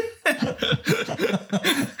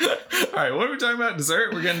 All right, what are we talking about?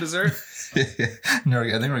 Dessert? We're getting dessert? No, I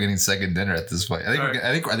think we're getting second dinner at this point.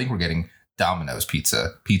 I think we're getting Domino's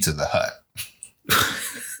Pizza the Hut.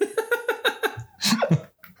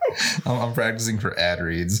 I'm practicing for ad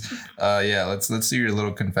reads. Yeah, let's do your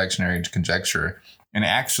little confectionery conjecture. And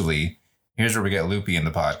actually, here's where we get loopy in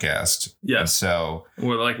the podcast. Yeah. And so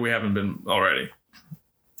we haven't been already.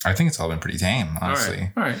 I think it's all been pretty tame, honestly.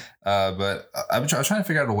 All right. But I was trying to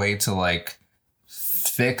figure out a way to like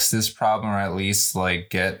fix this problem, or at least like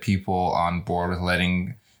get people on board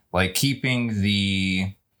with keeping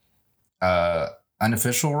the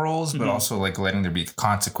unofficial rules, but also like letting there be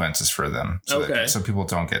consequences for them. So people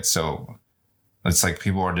don't get it's like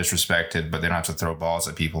people are disrespected, but they don't have to throw balls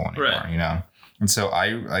at people anymore, right. You know? And so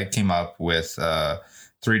I came up with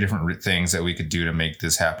 3 different things that we could do to make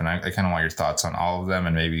this happen. I kind of want your thoughts on all of them,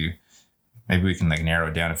 and maybe we can like narrow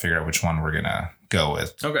it down and figure out which one we're going to go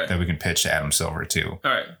with. Okay. That we can pitch to Adam Silver too.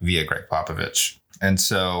 All right. Via Greg Popovich. And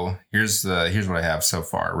so here's what I have so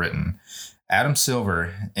far written. Adam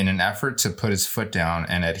Silver, in an effort to put his foot down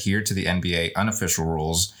and adhere to the NBA unofficial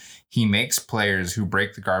rules, he makes players who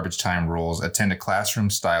break the garbage time rules attend a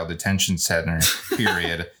classroom-style detention center,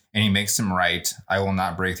 period, and he makes them write, "I will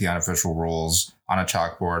not break the unofficial rules," on a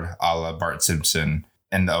chalkboard a la Bart Simpson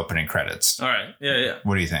in the opening credits. All right. Yeah.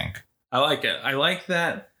 What do you think? I like it. I like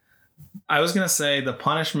that. I was going to say the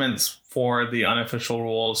punishments for the unofficial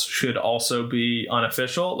rules should also be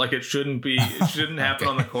unofficial. Like, it shouldn't happen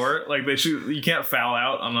on the court. Like, you can't foul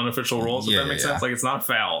out on unofficial rules, if that makes sense. Like, it's not a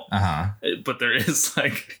foul. But there is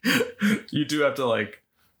like, you do have to like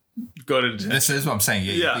go to detention. This is what I'm saying.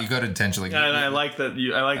 You go to detention. Like, and I like that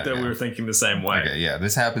that we were thinking the same way. Okay, yeah.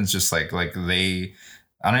 This happens just like I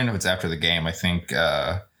don't even know if it's after the game. I think,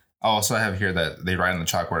 also I have here that they write on the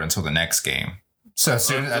chalkboard until the next game. So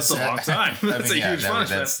soon, that's a long time. That's a huge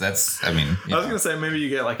punishment. That's. I mean, I was gonna say maybe you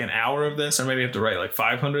get like an hour of this, or maybe you have to write like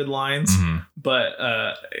 500 lines. Mm-hmm. But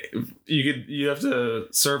you have to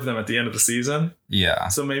serve them at the end of the season. Yeah.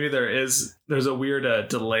 So maybe there's a weird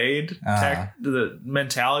delayed the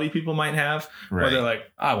mentality people might have, where they're like,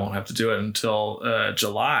 I won't have to do it until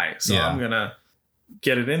July, so I'm gonna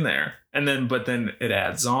get it in there. And then, but then it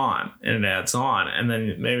adds on and it adds on, and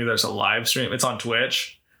then maybe there's a live stream. It's on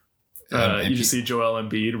Twitch. You just see Joel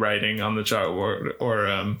Embiid writing on the chart,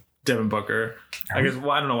 or Devin Booker. I guess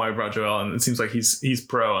I don't know why I brought Joel, and it seems like he's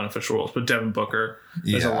pro unofficial rules. But Devin Booker,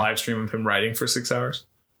 there's a live stream of him writing for 6 hours.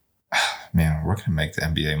 Man, we're gonna make the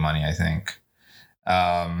NBA money, I think.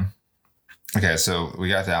 Okay, so we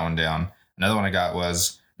got that one down. Another one I got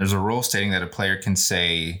was there's a rule stating that a player can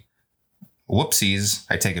say, "Whoopsies,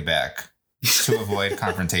 I take it back," to avoid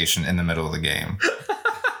confrontation in the middle of the game.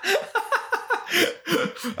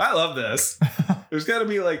 I love this. There's got to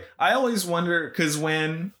be like, I always wonder, because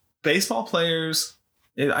when baseball players,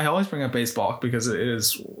 I always bring up baseball because it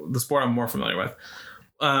is the sport I'm more familiar with.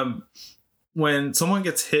 When someone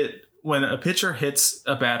gets hit, when a pitcher hits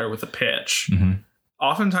a batter with a pitch,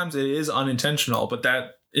 oftentimes it is unintentional, but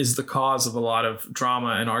that is the cause of a lot of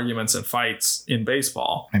drama and arguments and fights in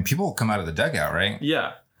baseball. And people will come out of the dugout, right?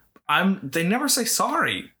 Yeah. They never say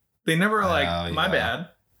sorry. They never my bad.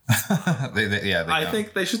 I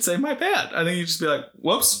think they should say my bad. I think you just be like,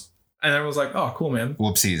 whoops. And everyone's like, oh, cool, man.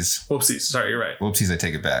 Whoopsies. Sorry, you're right. Whoopsies, I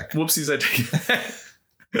take it back. Whoopsies, I take it back.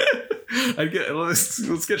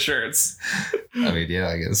 Let's get shirts. I mean, yeah,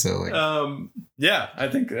 I guess so. Like, yeah, I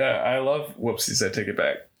think I love whoopsies, I take it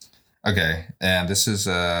back. Okay, and this is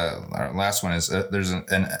our last one is there's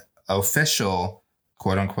an official,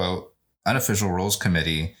 quote unquote, unofficial rules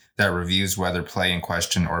committee that reviews whether play in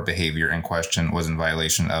question or behavior in question was in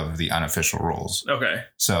violation of the unofficial rules. Okay,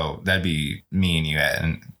 so that'd be me and you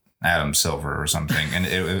and Adam Silver or something, and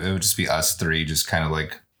it would just be us three, just kind of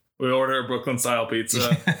like. We order a Brooklyn style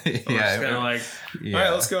pizza. Yeah, kind of like, all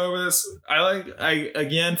right, let's go over this.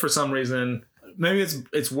 Again, for some reason, maybe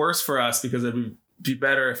it's worse for us because it'd be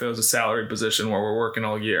better if it was a salary position where we're working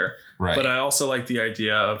all year. Right. But I also like the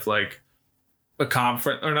idea of like a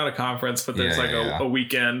conference, or not a conference, but there's a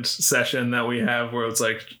weekend session that we have where it's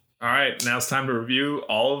like, all right, now it's time to review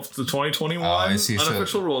all of the 2021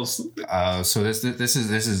 unofficial rules. So this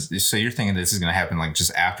is so you're thinking this is going to happen like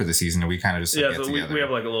just after the season, and we kind of just get together. We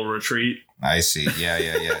have like a little retreat. I see. Yeah.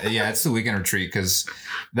 It's the weekend retreat because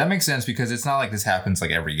that makes sense because it's not like this happens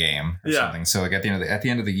like every game or something. So like at the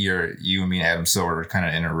end of the year, you and me and Adam Silver are kind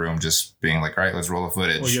of in a room just being like, all right, let's roll the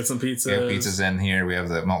footage. We get some pizzas. We have pizzas in here. We have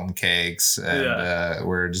the molten cakes, and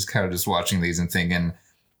we're just kind of just watching these and thinking.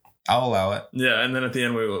 I'll allow it. Yeah, and then at the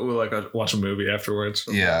end we like watch a movie afterwards.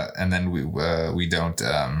 Yeah, and then we don't.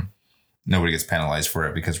 Nobody gets penalized for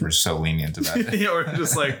it because we're so lenient about it. Yeah, we're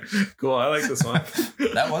just like, cool. I like this one.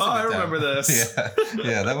 That was. I remember this.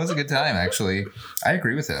 Yeah, that was a good time. Actually, I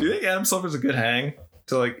agree with him. Do you think Adam Silver's a good hang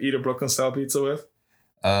to like eat a Brooklyn style pizza with?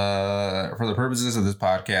 For the purposes of this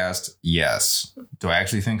podcast, yes. Do I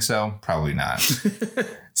actually think so? Probably not.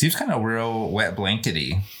 Seems kind of real wet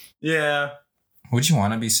blankety. Yeah. Would you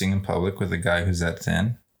want to be seen in public with a guy who's that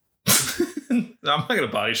thin? I'm not going to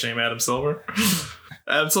body shame Adam Silver.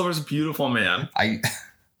 Adam Silver's a beautiful man. With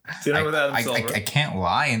Adam Silver. I can't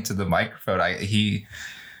lie into the microphone. He's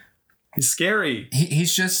scary.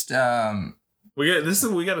 He's just we got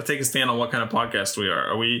to take a stand on what kind of podcast we are.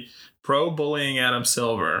 Are we pro bullying Adam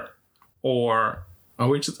Silver, or are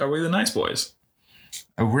we the nice boys?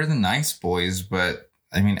 We're the nice boys, but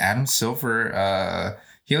I mean Adam Silver.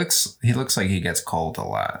 He looks like he gets cold a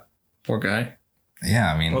lot. Poor guy.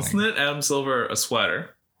 Yeah, I mean... Let's knit Adam Silver a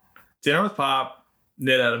sweater. Dinner with Pop,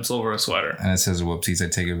 knit Adam Silver a sweater. And it says, whoopsies, I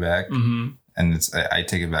take it back. Mm-hmm. And I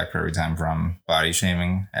take it back for every time from body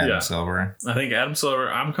shaming Adam Silver. I think Adam Silver,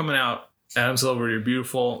 I'm coming out. Adam Silver, you're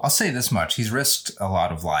beautiful. I'll say this much. He's risked a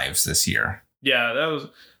lot of lives this year. Yeah, that was...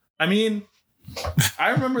 I mean,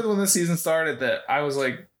 I remember when this season started that I was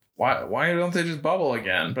like, why don't they just bubble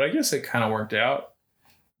again? But I guess it kind of worked out.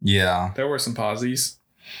 Yeah. There were some pauses.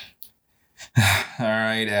 All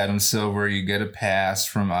right, Adam Silver, you get a pass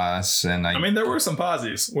from us. And I mean, there were some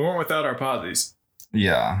pauses. We weren't without our pauses.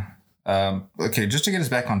 Yeah. Okay, just to get us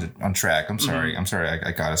back on track. I'm sorry. Mm-hmm.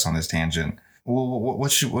 I got us on this tangent. Well,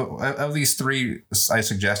 what of these three I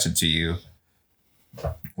suggested to you,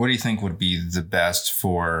 what do you think would be the best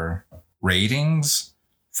for ratings,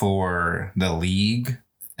 for the league,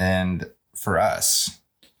 and for us?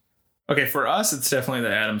 Okay, for us, it's definitely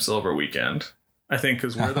the Adam Silver weekend. I think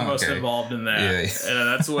because we're the most involved in that, and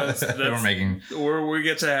that's what we're making. We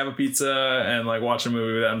get to have a pizza and like watch a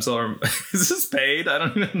movie with Adam Silver. Is this paid? I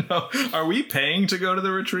don't even know. Are we paying to go to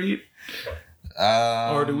the retreat,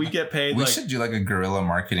 or do we get paid? We should do like a guerrilla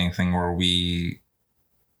marketing thing where we.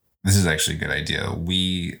 This is actually a good idea.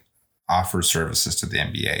 We offer services to the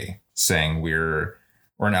NBA, saying we're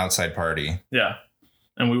an outside party. Yeah,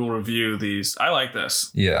 and we will review these. I like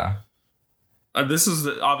this. Yeah. This is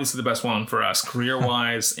obviously the best one for us,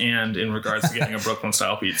 career-wise, and in regards to getting a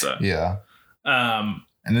Brooklyn-style pizza. Yeah.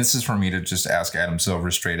 And this is for me to just ask Adam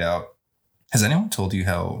Silver straight out. Has anyone told you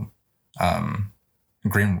how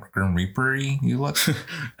Grim Reaper-y you look?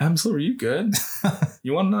 Adam Silver, you good?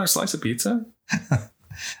 You want another slice of pizza?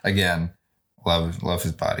 Again, love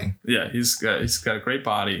his body. Yeah, he's got a great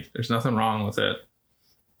body. There's nothing wrong with it.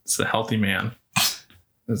 It's a healthy man.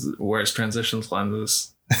 Wears transitions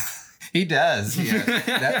lenses. He does. Yeah.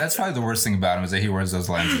 That's probably the worst thing about him is that he wears those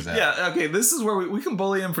lenses. Yeah. Okay. This is where we can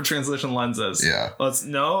bully him for transition lenses. Yeah.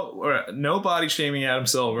 No body shaming Adam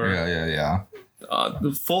Silver. Yeah.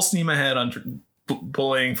 full steam ahead on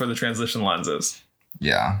bullying for the transition lenses.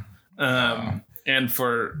 Yeah. And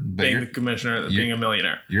for being the commissioner, being a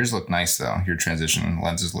millionaire. Yours look nice though. Your transition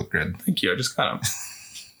lenses look good. Thank you. I just got them.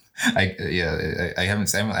 I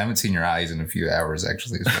haven't seen your eyes in a few hours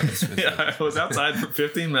actually. Yeah, I was outside for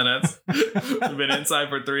 15 minutes. I've been inside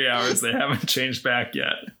for 3 hours. They haven't changed back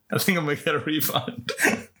yet. I think I'm gonna get a refund.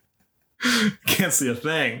 Can't see a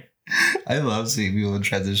thing. I love seeing people in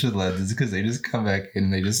transition lenses because they just come back in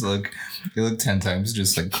and they look 10 times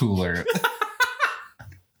just like cooler.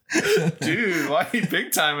 Dude, why are you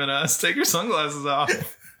big timing us? Take your sunglasses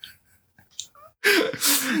off.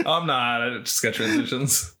 I'm not. I just got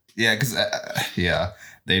transitions. Yeah, because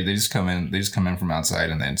they just come in. They just come in from outside,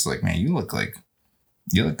 and then it's like, man, you look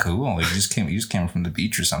cool. Like you just came from the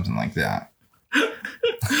beach or something like that.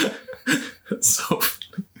 That's so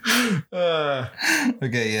funny.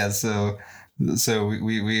 Okay, yeah. So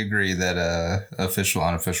we agree that official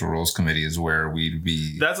unofficial rules committee is where we'd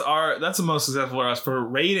be. That's the most successful for us. For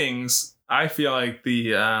ratings, I feel like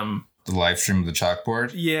the live stream of the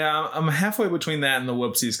chalkboard. Yeah, I'm halfway between that and the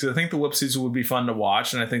whoopsies because I think the whoopsies would be fun to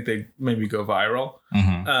watch and I think they maybe go viral.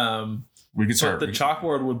 Mm-hmm. We could start. But the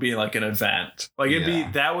chalkboard would be like an event. Like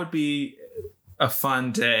that would be a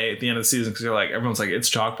fun day at the end of the season because you're like everyone's like it's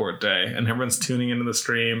chalkboard day and everyone's tuning into the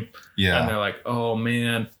stream. Yeah, and they're like, oh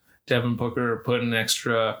man, Devin Booker put an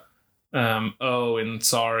extra and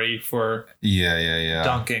sorry for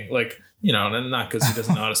dunking like. You know, and not because he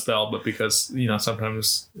doesn't know how to spell, but because, you know,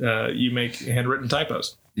 sometimes you make handwritten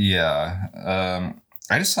typos. Yeah.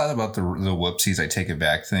 I just thought about the whoopsies, I take it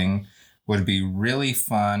back thing would be really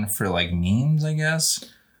fun for like memes, I guess.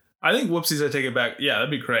 I think whoopsies, I take it back. Yeah,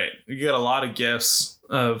 that'd be great. You get a lot of gifs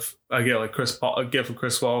of, I get like a gif of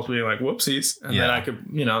Chris Paul being like whoopsies. And then I could,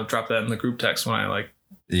 you know, drop that in the group text when I like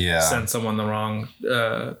send someone the wrong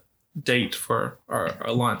date for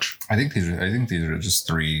our lunch. I think these are just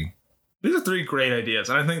three. These are three great ideas,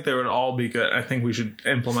 and I think they would all be good. I think we should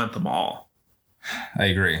implement them all. I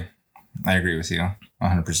agree with you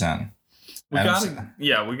 100%.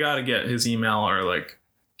 We gotta get his email or like.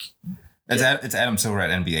 It's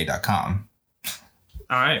adamsilver@nba.com.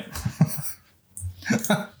 All right.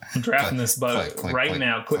 I'm drafting this right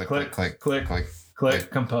now. Click,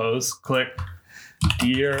 compose, click.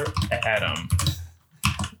 Dear Adam.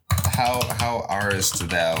 How ours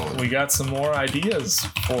thou? We got some more ideas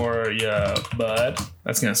for you, bud.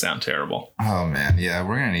 That's gonna sound terrible. Oh man, yeah,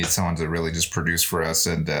 we're gonna need someone to really just produce for us.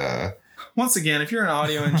 And once again, if you're an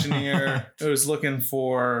audio engineer who's looking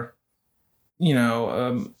for, you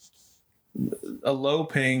know, a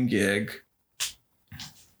low-paying gig,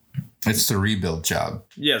 it's the rebuild job.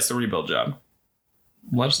 Yes, the rebuild job.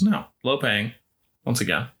 Let us know. Low-paying. Once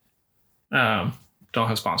again, don't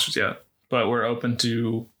have sponsors yet, but we're open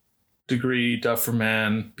to Degree, Duff for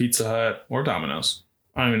Men, Pizza Hut, or Domino's.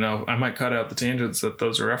 I don't even know. I might cut out the tangents that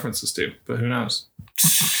those are references to, but who knows?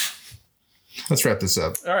 Let's wrap this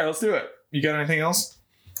up. All right, let's do it. You got anything else?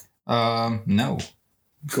 No.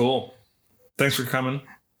 Cool. Thanks for coming.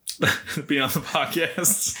 Be on the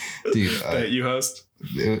podcast. Dude, that you host.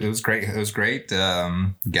 It was great. It was great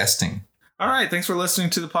guesting. All right. Thanks for listening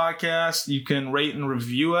to the podcast. You can rate and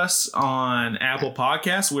review us on Apple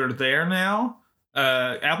Podcasts. We're there now.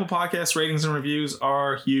 Apple Podcast ratings and reviews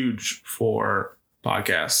are huge for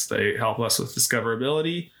podcasts. They help us with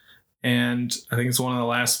discoverability. And I think it's one of the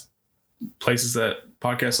last places that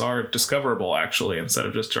podcasts are discoverable, actually, instead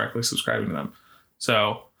of just directly subscribing to them.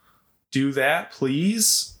 So do that,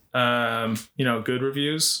 please. Good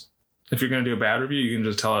reviews. If you're going to do a bad review, you can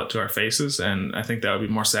just tell it to our faces. And I think that would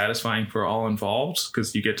be more satisfying for all involved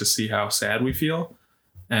because you get to see how sad we feel.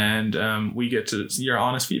 And we get to see your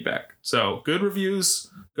honest feedback. So good reviews,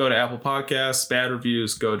 go to Apple Podcasts. Bad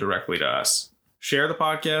reviews, go directly to us. Share the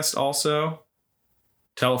podcast also.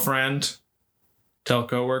 Tell a friend. Tell a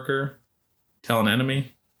coworker. Tell an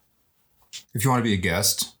enemy. If you want to be a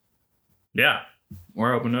guest. Yeah,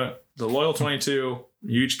 we're open to it. The Loyal 22,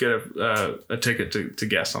 you each get a ticket to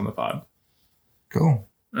guest on the pod. Cool.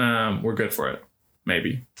 We're good for it.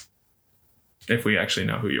 Maybe. If we actually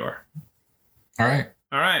know who you are. All right.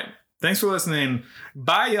 All right. Thanks for listening.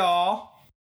 Bye, y'all.